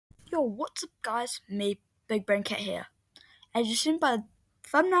Yo, what's up guys? Me, Big Brain Cat here. As you've seen by the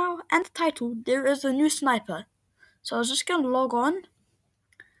thumbnail and the title, there is a new sniper. So I was just gonna log on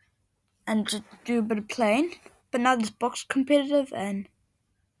and just do a bit of playing. But now there's box competitive and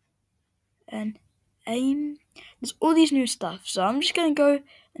aim. There's all these new stuff. So I'm just gonna go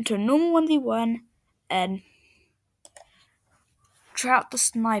into a normal 1v1 and try out the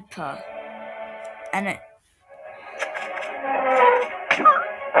sniper. And it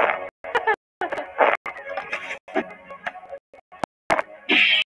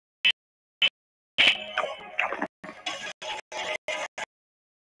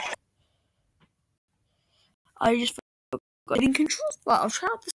I just forgot getting controls, but I'll try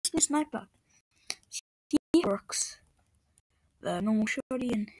out this new sniper. He works. The normal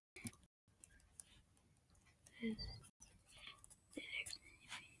shorty and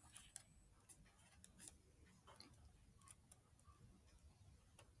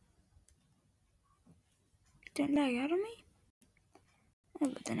don't lag out on me. Oh,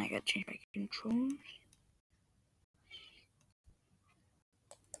 but then I gotta change my controls.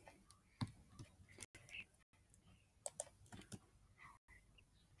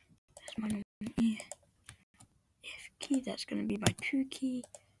 That's my normal F key, that's gonna be my 2 key.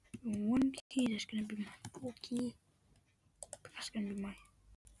 1 key, that's gonna be my 4 key. That's gonna be my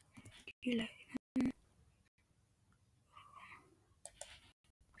key. Like,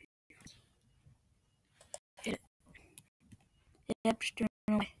 hit it. Yeah, just doing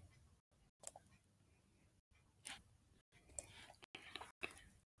it away.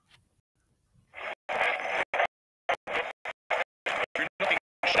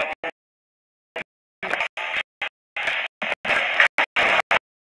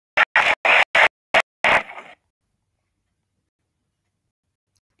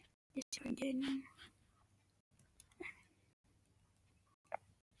 Yes, we're getting.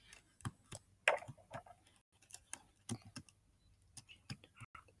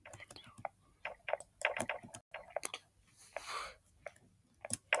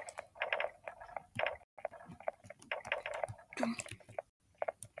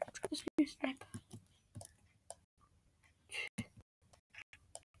 This new sniper.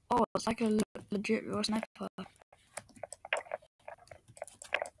 Oh, it's like a legit real sniper.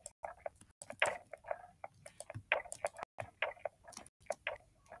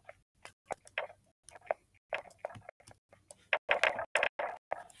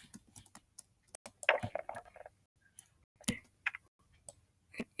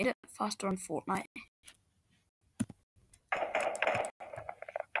 Hit it faster on Fortnite.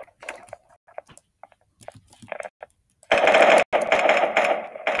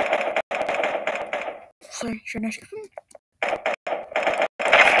 Sorry, should I skip him?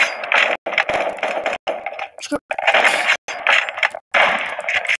 Skip.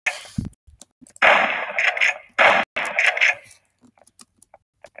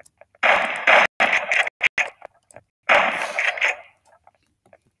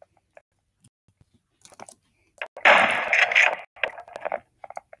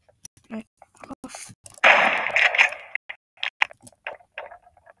 Right, off.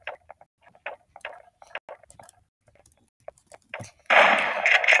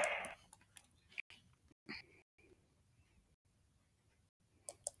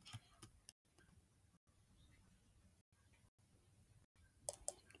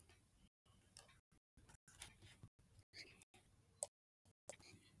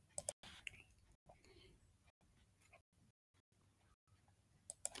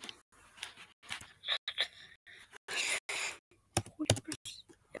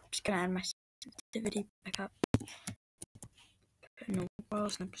 Yep, just gonna add my sensitivity back up. No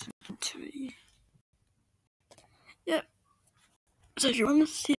wireless, no sensitivity. Yep. So if you want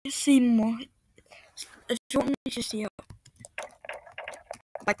to see more, if you want me to see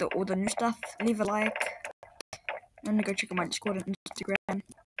like all the new stuff, leave a like. I'm gonna go check out my Discord and Instagram.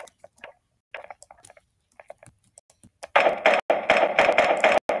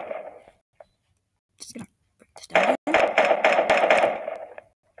 Just gonna break this down here.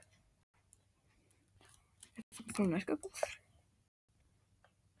 From my scope off.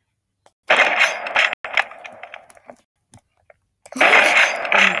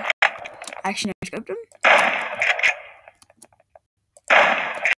 Actually, no scoped him.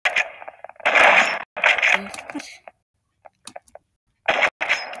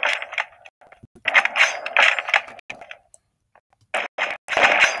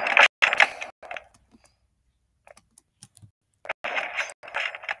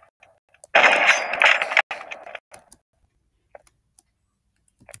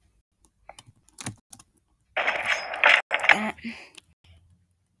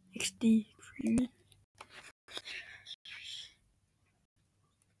 63.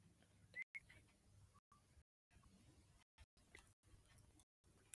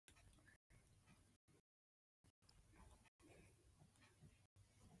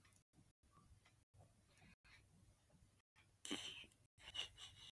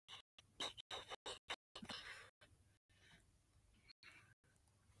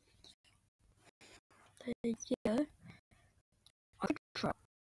 Yeah, I could try.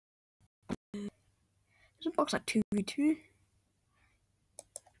 There's a box like 2v2.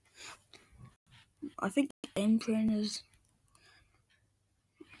 I think aim trainers.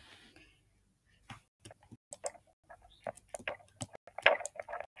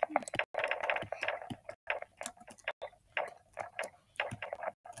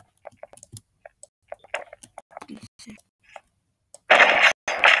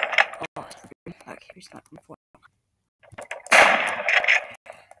 Oh, okay, he's not before.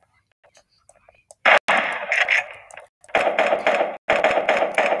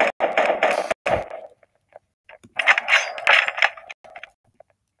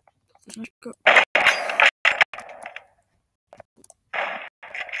 Let's go.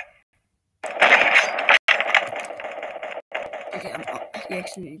 Okay, I'm up. He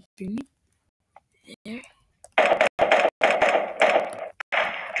actually beat me. There.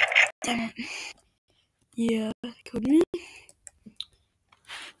 Damn it. Yeah, killed me.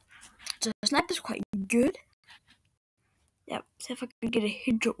 So the sniper's quite good. Yep, see if I can get a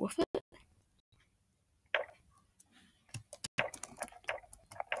hit drop with it.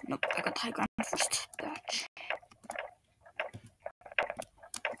 Nope, I got high ground first batch.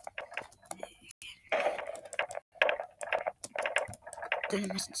 Didn't have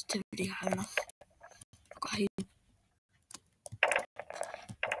my sensitivity high enough. I got high.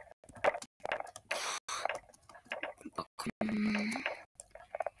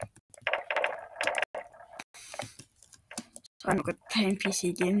 So I'm not good playing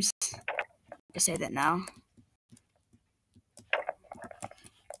PC games. I say that now.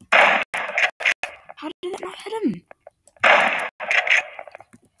 How did it not hit him?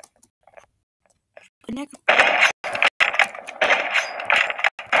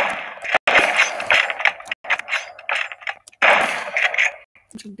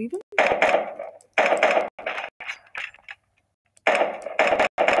 Should beat him?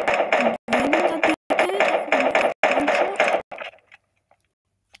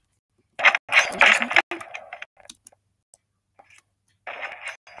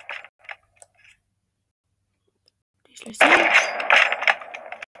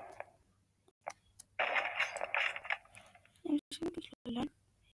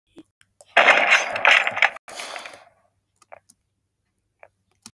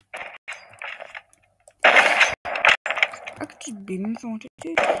 I could just beat him if I wanted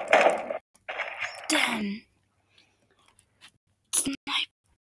to. Damn. Snipe.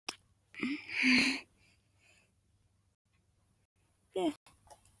 Yeah.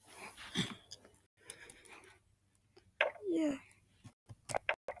 Yeah.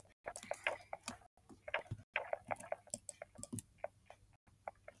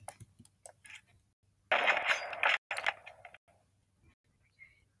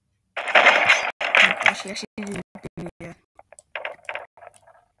 She actually did beat me, yeah.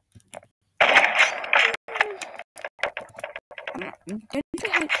 Don't say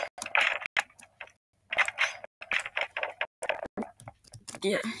hi.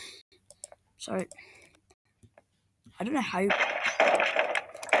 Yeah. Sorry. I don't know how.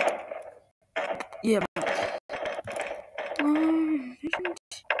 Yeah.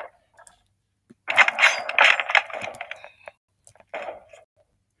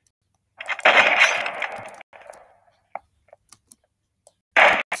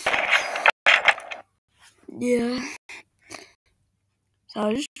 Yeah. So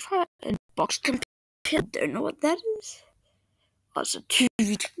I just try a box compare. Don't know what that is. Oh, it's a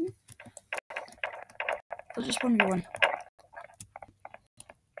 2v2. Or just 1v1.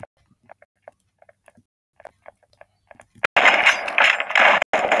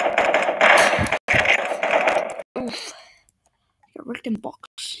 Oof. Got wrecked in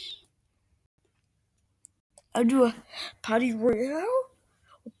box. I'll do a party royale?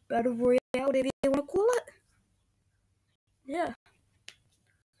 Or battle royale, whatever you want to call it. Yeah.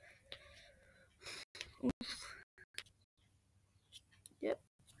 Oof. Yep.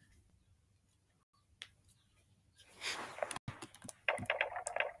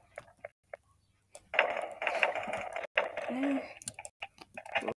 Yeah.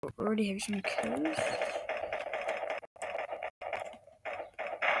 Already have some kills.